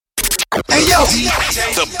Hey yo,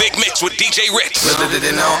 The Big Mix with DJ Ritz.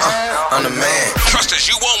 I'm the man. Trust us,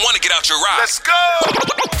 you won't want to get out your ride. Let's go.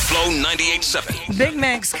 Flow 98.7. Big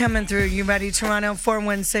Mix coming through. You ready, Toronto?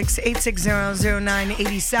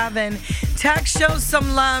 416-860-0987. Text, show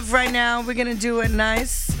some love right now. We're going to do it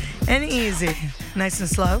nice and easy. Nice and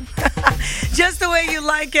slow. Just the way you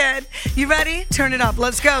like it. You ready? Turn it up.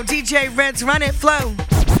 Let's go. DJ Ritz, run it, flow.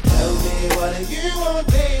 Tell me what you want,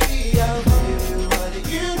 baby. I'll give you what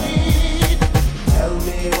you need. Tell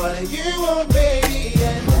me what you want, baby,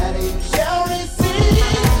 and that you shall receive.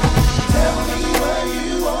 Tell me what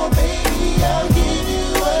you want, baby. I'll give you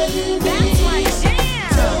what you need. That's my jam.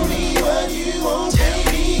 Tell me what you want,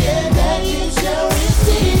 baby, and that you shall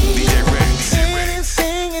receive. DJ Ritz.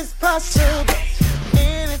 Anything is possible.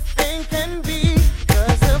 Anything can be.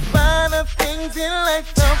 'Cause the finer things in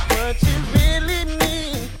life are what you really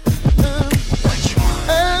need.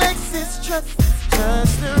 Alexis, trust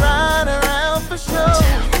to ride around for sure.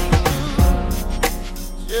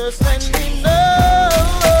 Just let me know.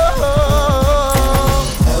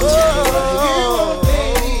 Tell me what you want,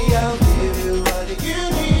 baby. I'll give you what you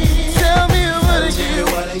need. Tell me what you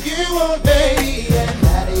want, baby, and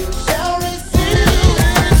that you shall receive.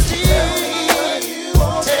 Tell me what you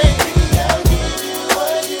want, baby. I'll give you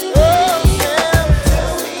what you need.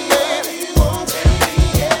 Tell me what you want,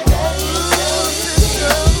 baby, and that you shall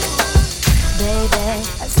receive. Baby,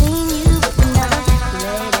 I've seen you with another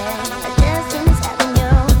lady. I just finished having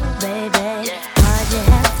you, baby. Why'd you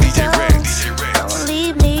have to DJ go? Ritz. Don't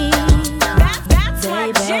leave me, That's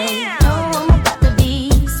my baby. jam. No, I'm about to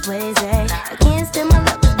be swayze. I can't stand my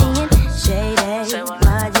love is being shady.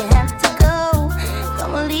 Why'd you have to go?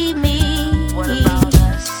 Don't leave me. What about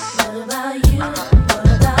us? What about you? What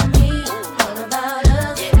about me? What about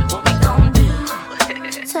us? What we gon' do?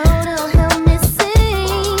 Total help me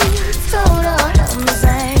sing. Total help me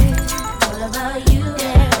sing. What about you?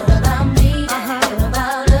 What about me? What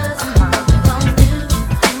about us? What we gon' do?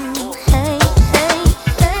 Hey, hey,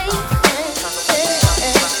 hey, hey, hey.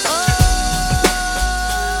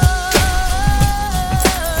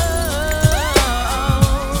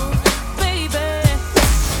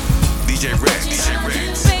 DJ Ritz. DJ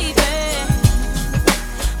Ritz.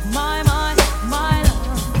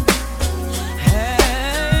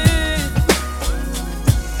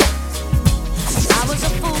 I was a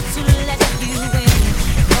fool to let you in,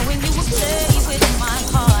 knowing you would play with my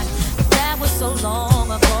heart. That was so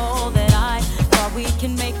long ago that I thought we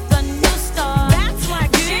can make a new start. That's my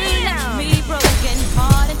You jam. left me broken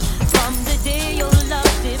hearted from the day your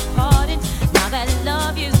love departed. Now that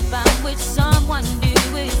love you found with someone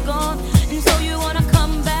new is gone, and so you wanna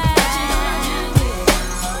come back.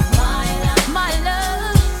 My love, my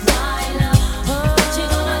love, my love. What you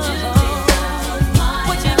gonna do?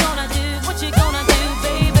 What you gonna do? What you gonna do,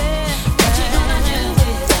 baby? What you gonna do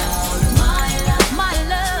without my love, my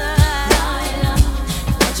love, my love?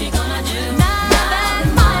 What you gonna do now that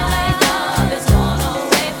my love is gone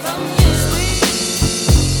away from you?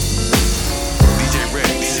 DJ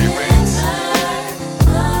Ritz. DJ Ritz.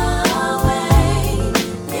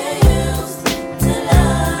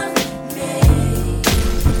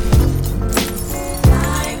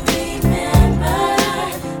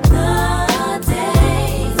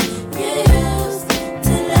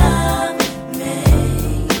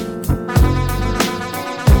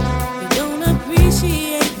 You don't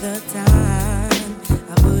appreciate the time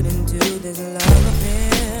I put into this love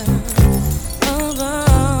affair of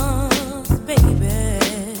us, baby.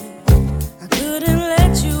 I couldn't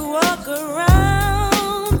let you walk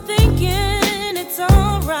around thinking it's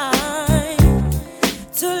alright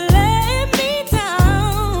to let me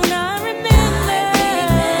down. I remember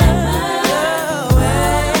the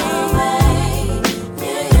way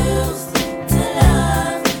you used to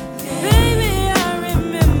love me. Baby, I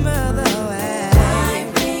remember the way. I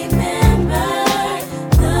remember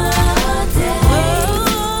the days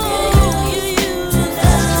you used to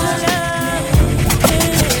love me.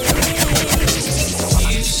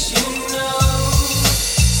 You should know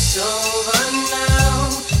it's over now,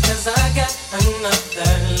 'cause I got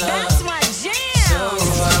another love. That's my jam. So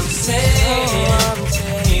I'm saying,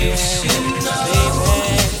 you should know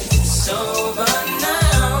it's over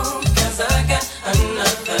now, 'cause I got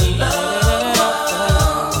another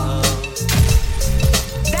love.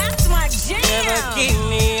 That's my Never jam. give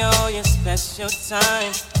me all your special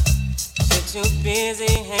time. You're too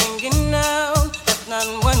busy hanging out. That's not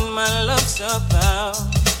what my love's about.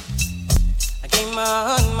 I gave my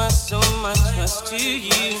heart, my soul, my trust to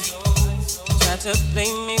you. Tried to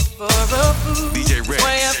play me for a fool. DJ Ritz.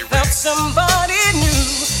 Way I felt somebody new.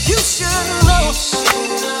 You should know.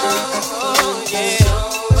 Oh,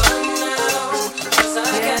 yeah.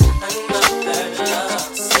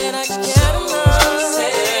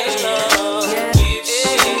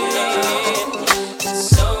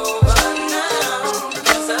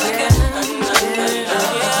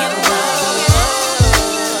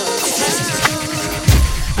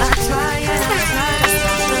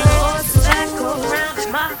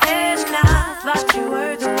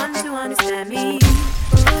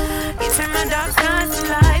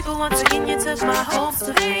 touch my hopes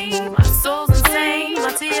to fame. My soul's insane,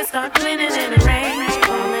 my tears start cleaning in the rain.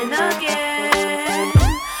 Falling again,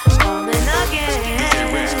 falling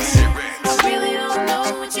again. I really don't know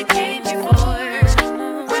what you came here for.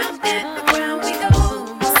 Round and around we go,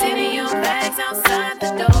 sitting your bags outside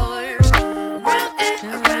the door. Round and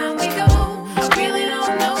around we go, I really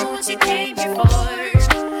don't know what you came here for.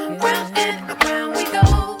 Round and around we go,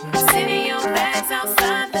 sitting your bags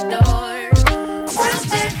outside the door.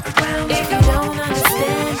 Round and around. If you don't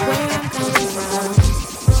understand where I'm coming from,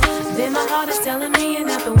 then my heart is telling me you're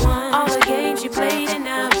not the one. All the games you played and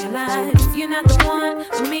now you realize you're not the one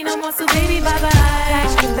for me no more. So baby, bye bye.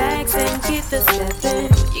 Pack your bags and get the stepping.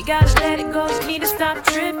 You gotta let it go. You need to stop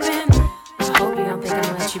tripping. I hope you don't think I'm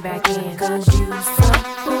gonna let you back in, 'cause you so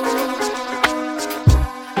cool.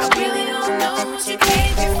 I really don't know what you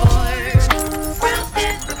came here for. Round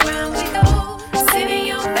and around we go, sitting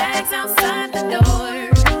your bags outside the door.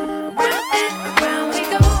 Round and around we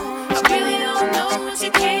go, I really don't know what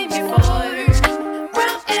you came here for.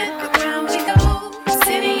 Round and around we go,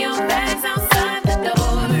 sitting your bags outside the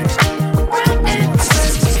door. Round and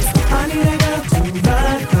I need a girl to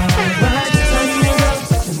ride, ride. I need a girl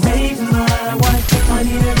to make my wife. I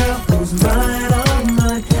need a girl who's mine, all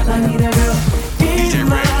mine. I need a girl in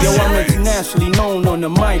my life. Yo, I'm internationally known on the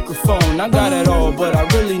microphone. I got it all, but I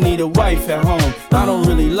really need a wife at home. I don't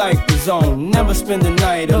really like the zone, never spend the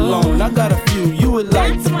night alone. I got a few you would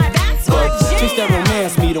like, but chase that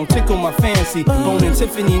romance me, don't tickle my fancy. Bonin'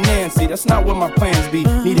 Tiffany Nancy, that's not what my plans be.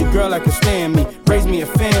 Need a girl that can stand me, raise me a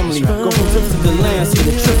family. Go from trips to the land, see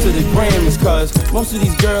the trip to the Grammys. 'Cause most of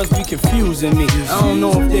these girls be confusing me. I don't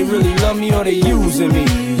know if they really love me or they using me.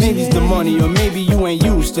 Maybe it's the money or maybe you ain't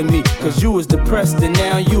used to me. 'Cause you was depressed and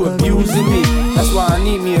now you abusing me. That's why I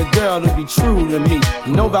need me a girl to be true to me.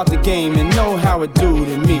 Know about the game and know how it do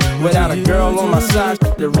to me. Without a girl on my side,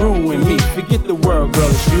 they ruin me. Forget the world, girl,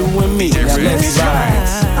 it's you and me. Now let's ride.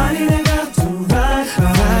 I need a girl to ride,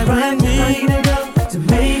 ride, ride me. I need a girl to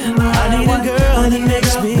make my wife. I need a girl that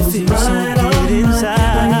makes me feel so good inside.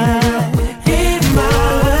 I need a girl in my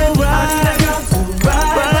life. I need a girl to ride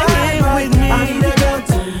with me. I need a girl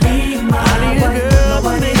to be my wife. I need a girl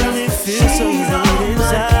that makes me feel so good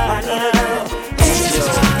inside. I need a girl in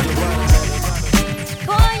my life.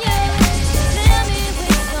 For you, fill me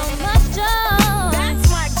with so much joy. That's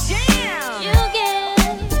my jam. You get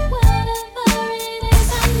whatever it is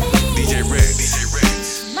I need. DJ Ritz.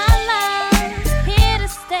 My love, here to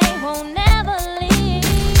stay, won't never leave.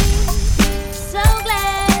 So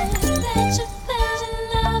glad that you fell in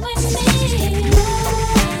love with me.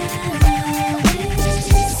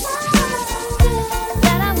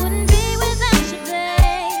 That I wouldn't be without you,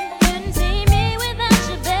 babe. Couldn't see me without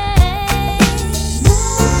you, babe.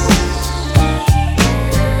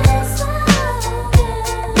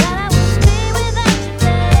 That I wouldn't be without you,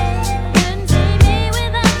 babe. Couldn't see me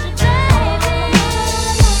without you, baby.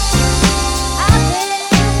 I've been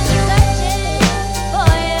searching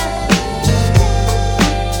for you.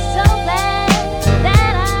 So glad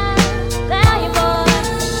that I found you, boy.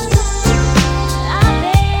 I've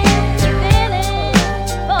been feeling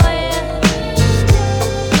for you.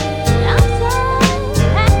 I'm so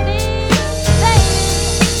happy, baby.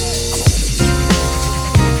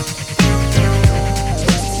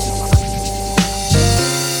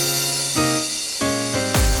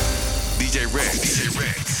 DJ Ritz.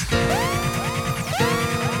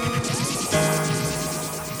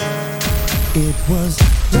 It was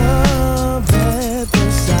love at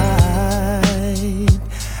the sight.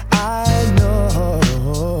 I know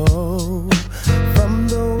from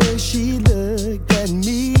the way she looked at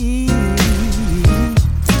me.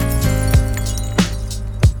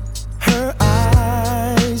 Her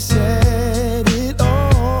eyes said it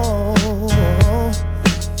all.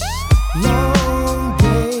 Long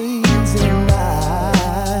days and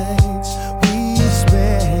nights we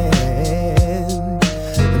spent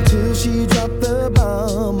until she dropped the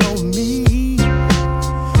bomb on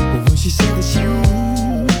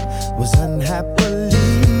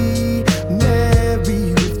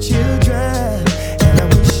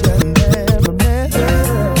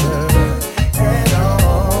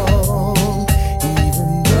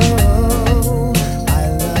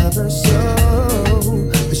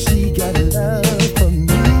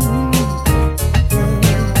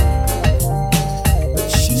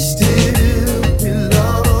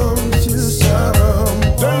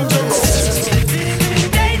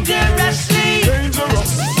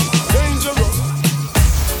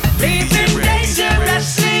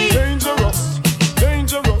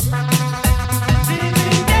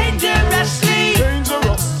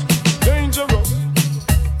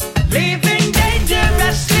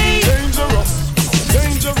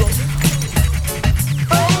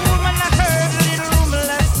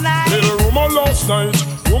last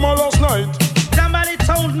night. Woman last night. Somebody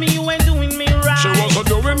told me you ain't doing me right. She wasn't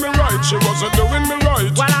doing me right. She wasn't doing me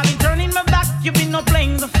right. While I've been turning my back, you've been not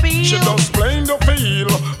playing the field. She just playing the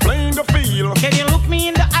field, playing the field. Can you look me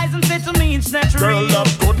in the eyes and say to me it's not real? Girl,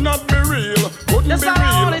 that could not be real. Couldn't That's be all real.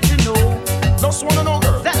 I wanted to know. Just wanna know,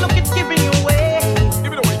 girl. That look it's giving you away.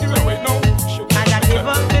 Give it away, no. And I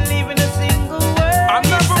never believe in a single word. I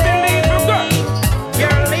never believe in that.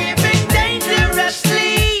 You're living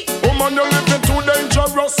dangerously. Woman, you're living too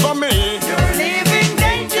dangerous for me. You're living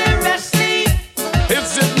dangerously.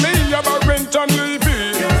 Is it me about rent and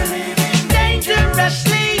leaving? You're living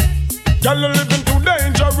dangerously. Girl, you're living too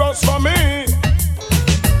dangerous for me.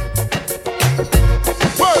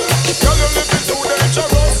 Well, girl, you're living too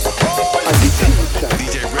dangerous.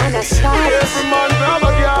 DJ Rex. Every man grab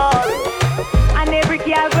a girl, And every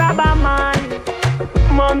girl grab a man.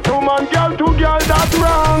 man to man, girl to girl, that's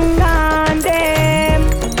wrong. Condemn.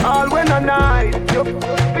 All when a night, you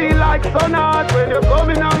feel like sun hot when you're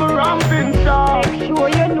coming on the ramping shop. Make sure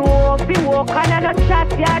you know if you walk and not chat,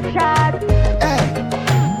 your chat. Hey,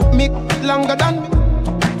 me longer than me.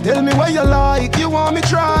 Tell me what you like. You want me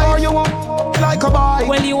try or you want like a bike?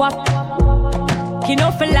 Well, you are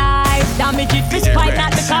enough for life. Damage it, fish fight,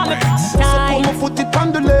 not the comic So put time. my foot it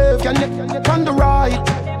on the left and it on the right.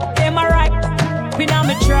 Am I right? Been on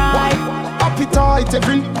me try. Appetite,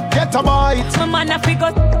 every get a bite. My man a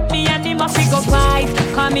figure me and him a figure fight.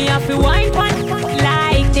 Call me a fi wine pan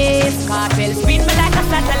like this. Cartel spin me like a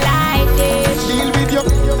satellite dish. Deal with you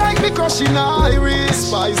like me crushing iris.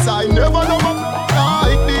 Spice, I never love up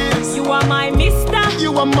like this. You are my mister.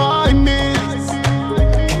 You are my miss.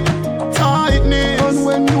 Tightness. And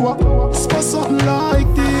when you are spot something like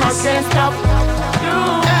this, I can't stop.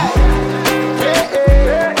 hey,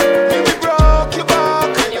 hey, hey. Me broke your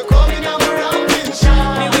back and you're coming on around in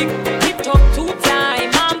shot. Me we hit up 2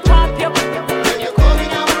 times and pop you. And you're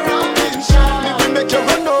coming on around in shot. Me will make you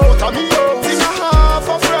run out of me house in a half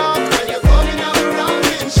a frock. And you're coming on around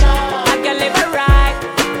in shot. I can live a right.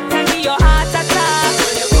 Can give your heart attack.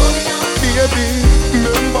 And you're coming on. Baby,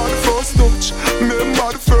 remember the first touch. Remember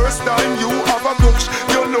the first time you have a touch.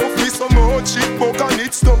 You love me so much, it broke and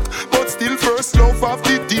it stuck. But still first love of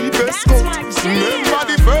the deepest cut. Remember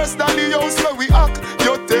the first time the house where we act.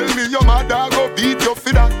 You tell me your mother go beat you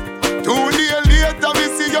for that. 2 days later we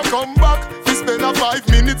see you come back. We spend a 5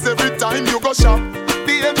 minutes every time you go shop.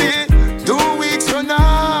 Baby, 2 weeks run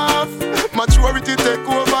off. Maturity take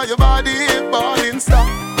over your body, balling stop.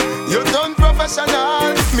 You done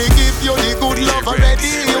professional. Me give you the good love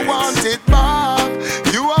already. You want it back.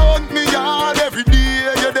 You want me yard every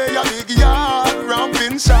day. You're there, a big yard,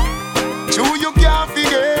 ramping shop. True, you can't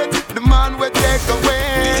forget the man will take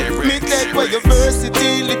away. Me take away your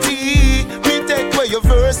versatility. Me take away your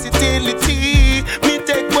versatility. Me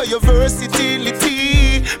take away your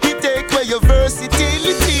versatility. Me take away your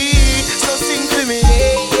versatility. So sing to me.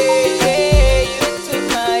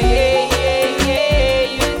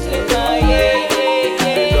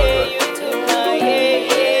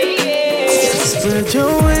 Spread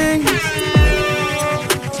your wings.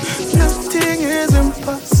 Nothing is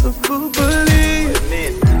impossible, believe.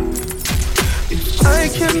 If I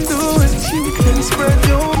can do it, you can spread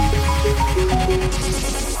your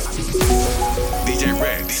DJ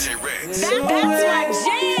Rex. DJ Rex.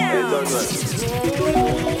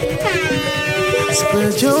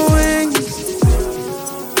 Spread your wings.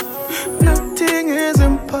 Nothing is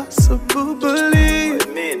impossible, believe.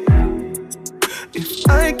 If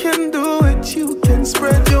I can do it, you can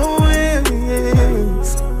spread your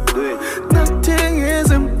wings. Nothing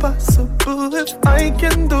is impossible. If I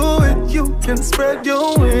can do it, you can spread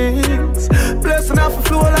your wings. Blessing off a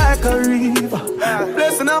flow like a river.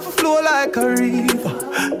 Blessing off a flow like a river.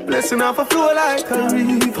 Blessing off a flow like a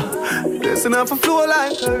river. Blessing off a flow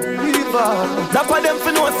like a river. That for them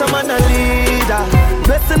for know some man a leader.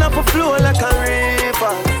 Blessing off a flow like a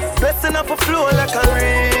river. Blessing off a flow like a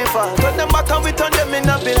river. Turn them back and we turn them in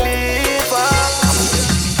a believer.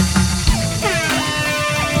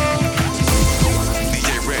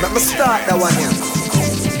 Let me start that one here.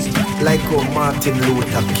 Like how Martin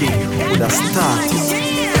Luther King would have started.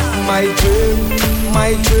 My dream,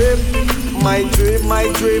 my dream, my dream, my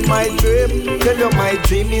dream, my dream. Tell you my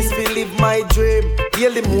dream is to live my dream. Hear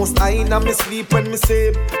the most I in me sleep when me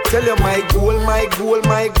sleep. Tell you my goal, my goal,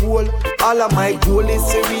 my goal. All of my goal is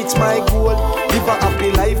to reach my goal. Live a happy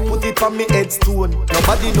life, put it on me headstone.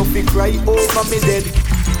 Nobody no fi cry over me dead.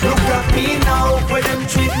 Look at me now, when them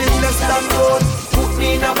treat me less than gold. Put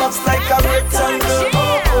me in a box like a rectangle.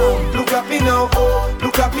 Oh. Look at me now,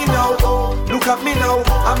 look at me now, look at me now.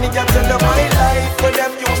 I mean, I tell them my life when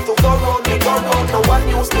them used to go round me, go round. No one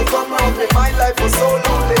used to come round me. My life was so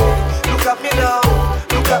lonely. Look at me now,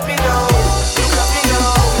 look at me now, look at me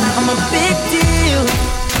now. I'm a big deal.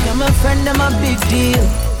 You're my friend, I'm a big deal.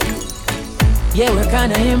 Yeah, we're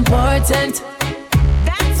kinda important.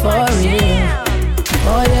 That's for real.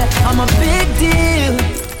 Oh yeah, I'm a big deal.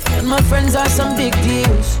 And my friends are some big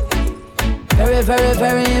deals. Very, very,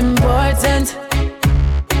 very important.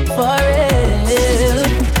 For real.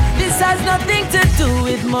 This has nothing to do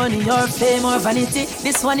with money or fame or vanity.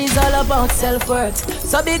 This one is all about self-worth.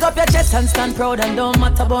 So big up your chest and stand proud. And don't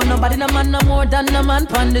matter about nobody, no man no more than no man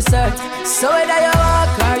on this earth. So whether you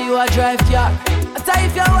walk or you a drive car, I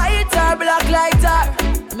if you're white or black like tar,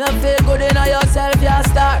 me feel good in yourself, you're a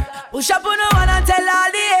star. Push up on the one and tell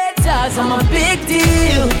all the haters I'm a big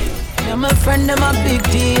deal. You're my friend, I'm a big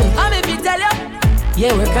deal. I'm if you tell you,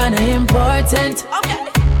 yeah, we're kinda important. Okay.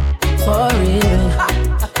 For real.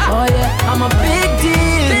 Oh yeah, I'm a big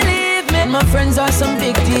deal. Believe me, my friends are some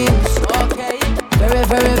big deals. Okay. Very,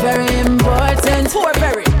 very, very important. For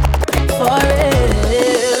very. For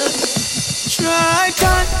real. Try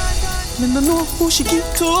can. Me no know who she give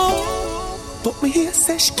to, but me hear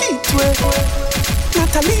say she give to it.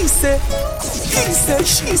 Natalie say, he say,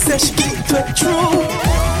 she say she give to it. True.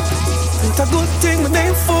 It's a good thing my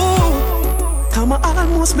name for. Come I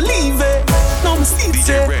almost believe it. No mistake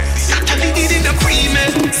say Natalie did it a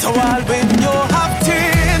pre-med. So all when you have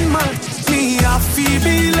 10 man, me have to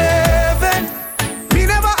be 11. Me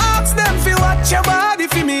never ask them fi watch your body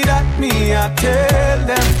fi me that me I tell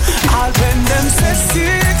them. All when them say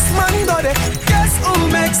 6 man got it, guess who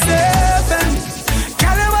makes 7?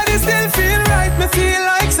 Can your body still feel right? Me feel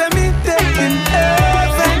like say me dead in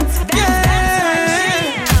heaven.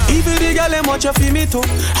 Yeah. Even the girl them watch you fi me too.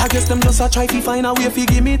 I guess them just a try to find a way fi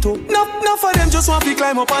give me too. No for them just want to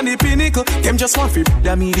climb up on the pinnacle. Them just want to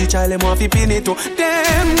them me the child them want to pin it to.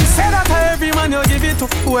 Them say that every man you give it to.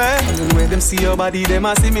 When them see your body them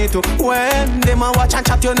a see me too. When them a watch and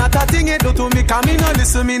chat you not a thing it do to me. Come me no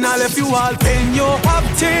listen me not left you all. When you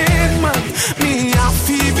have 10 man, me have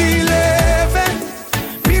to be 11.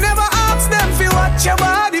 Me never ask them fi watch your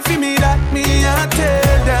body fi me that me a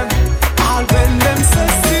tell them. All when them say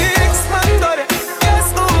 6 man got it. Guess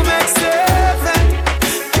who makes 7?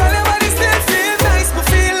 Girl, your body still feel nice, but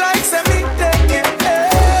feel like say me take it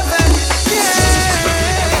heaven.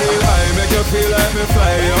 Yeah. I make you feel like me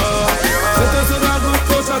fly, yo. Let us in a good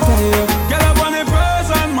coach, I tell you. Get up on the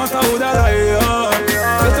person, matter who that I, yo.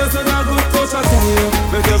 Let us in a good coach, I tell you.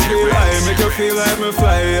 Make you feel like me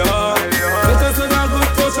fly, yo. Let us in a good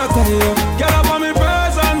coach, I tell you. Get up on me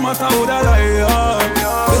person, matter who that I, yo.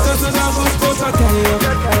 Let us in a good coach, I tell you.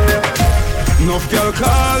 Enough girl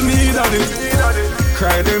call me daddy.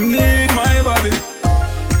 Cry them need my body.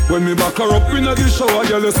 When me back her up in the shower,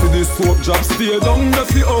 girl you see this soap job stay down the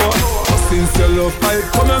for hour. Since your love pipe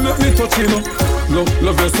come and make me touch you know.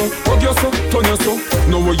 Love your son, hug your son, turn your son.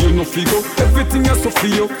 Know where you no figure, everything is so for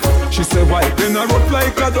you. She say why, then I rock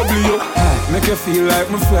like a W. Make you feel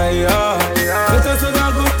like me fly, yeah. Let us in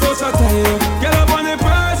a good touch, I tell you. Get up on the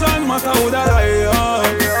person, matter who that I, yeah.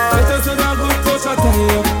 Let us in a good touch, I tell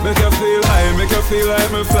you. Make you feel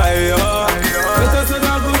like me fly, yeah. Let us in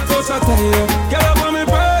a good touch, I tell you. Get up on me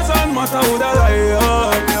person, matter who that I,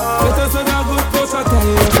 yeah. Let us in a good touch, I tell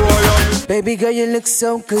you. Baby girl, you look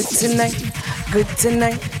so good tonight. Good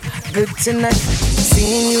tonight, good tonight.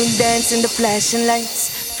 Seeing you dance in the flashing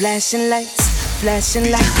lights, flashing lights, flashing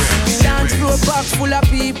lights. Dance floor box full of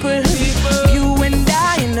people. You and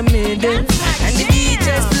I in the middle. And the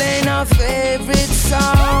DJ's playing our favorite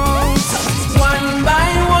songs. One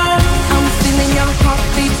by one, I'm feeling your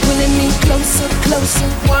heartbeat pulling me closer, closer.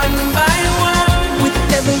 One by one, with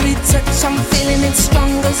every touch I'm feeling it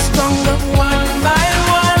stronger, stronger. One by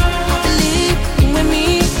one, I believe with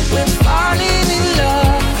me we're falling in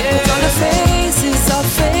love. But all the faces are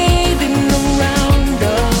fading around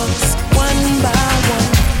us. One by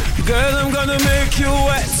one. Girl, I'm gonna make you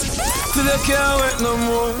wet till you can't wet no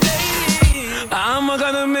more. I'm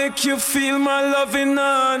gonna make you feel my loving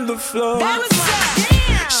on the floor.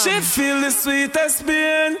 She feel the sweetest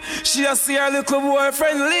pain. She a see her little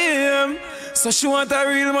boyfriend Liam. So she want a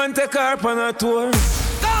real man take her up on a tour.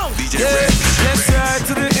 Yeah, let's ride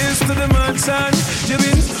to the hills, to the mansion. You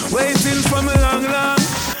been waiting for me long, long.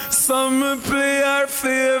 Some play our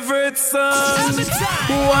favorite song.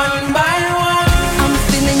 One by one, I'm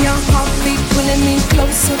feeling your heartbeat pulling me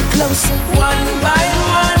closer, closer. One by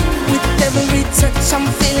one, with every touch I'm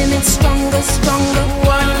feeling it stronger, stronger.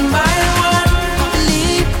 One by one, I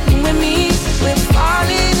believe with me we're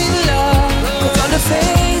falling in love. 'Cause all the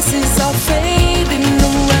faith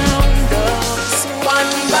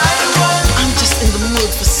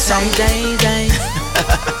Die, die, die.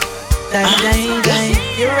 Die, die, die.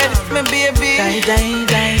 You ready for me, baby? Die, die,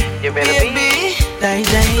 die. You ready, baby? Die,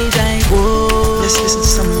 die, die. Whoa. Let's listen to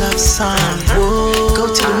some love songs. Whoa.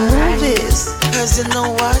 Go to the movies. Cause you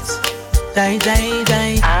know what? Die, die,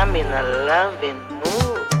 die. I'm in a loving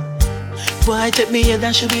mood. Boy, take me head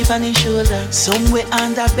and should be on his shoulder. Somewhere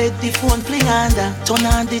under bed, the phone fling under. Turn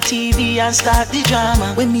on the TV and start the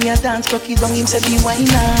drama. When me a dance, rock it down, him say be wine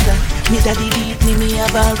under. Me daddy beat me a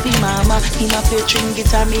ball fi mama. Him a play string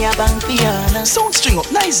guitar, me a bang piano. Sound string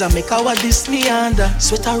up nice and make our this me under.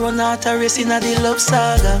 Sweater run out a race in a the love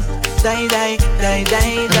saga. Die, die, die,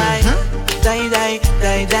 die, die. Die, die,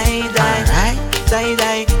 die, die, die. Die,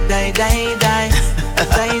 die, die, die, die.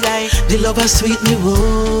 Die, die. The lover sweet me,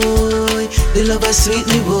 boy. The lover sweet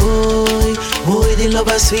me, boy. Boy, the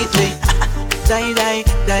lover sweet me. Die, die,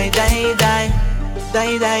 die, die, die.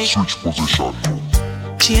 Die, die. Switch position.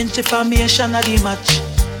 Change the formation of the match.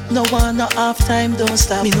 No one, no half time, don't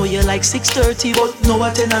stop. Me know you like 6:30, but no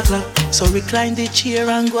at 10 o'clock. So recline the chair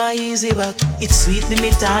and go easy back. It's sweet,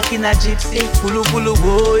 me talking a gypsy. Pulu pulu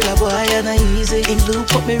boy, a boy and a easy. Him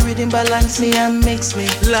loop up me rhythm, balance me and mix me.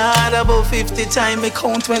 Lord, about 50 times me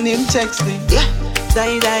count when him text me. Yeah.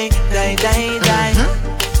 Die, die, die, die, die.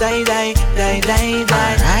 Die, die, die, die,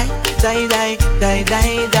 die. Die, die, die,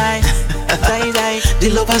 die, die. Die, die. The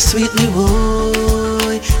lover sweet me,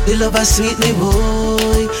 boy. The lover sweet me,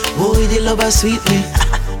 boy. Boy, the lover sweet me.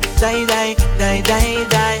 Die, die, die, die,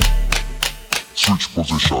 die. Switch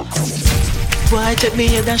position. Boy, take me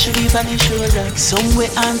head and should be on his shoulder. Somewhere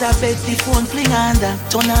under bed, the phone fling under.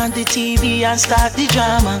 Turn on the TV and start the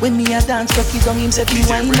drama. When me a dance, rock it down, him say be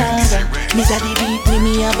wine under. Me daddy beat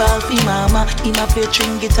me a ball fi mama. Him a play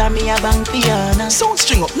string guitar, me a bang piano. Sound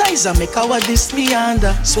string up nice and make our this me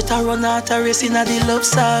under. Sweater run out a race in a the love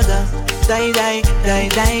saga. Die, die, die,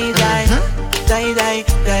 die, die. Die, die,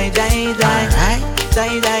 die, die, die.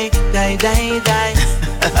 Die, die, die, die, die.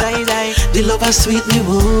 Die, die. The lover sweet me,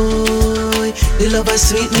 boy. The lover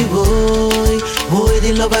sweet me, boy. Boy,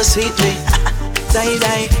 the lover sweet me. Die,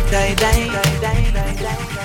 die, die, die, die.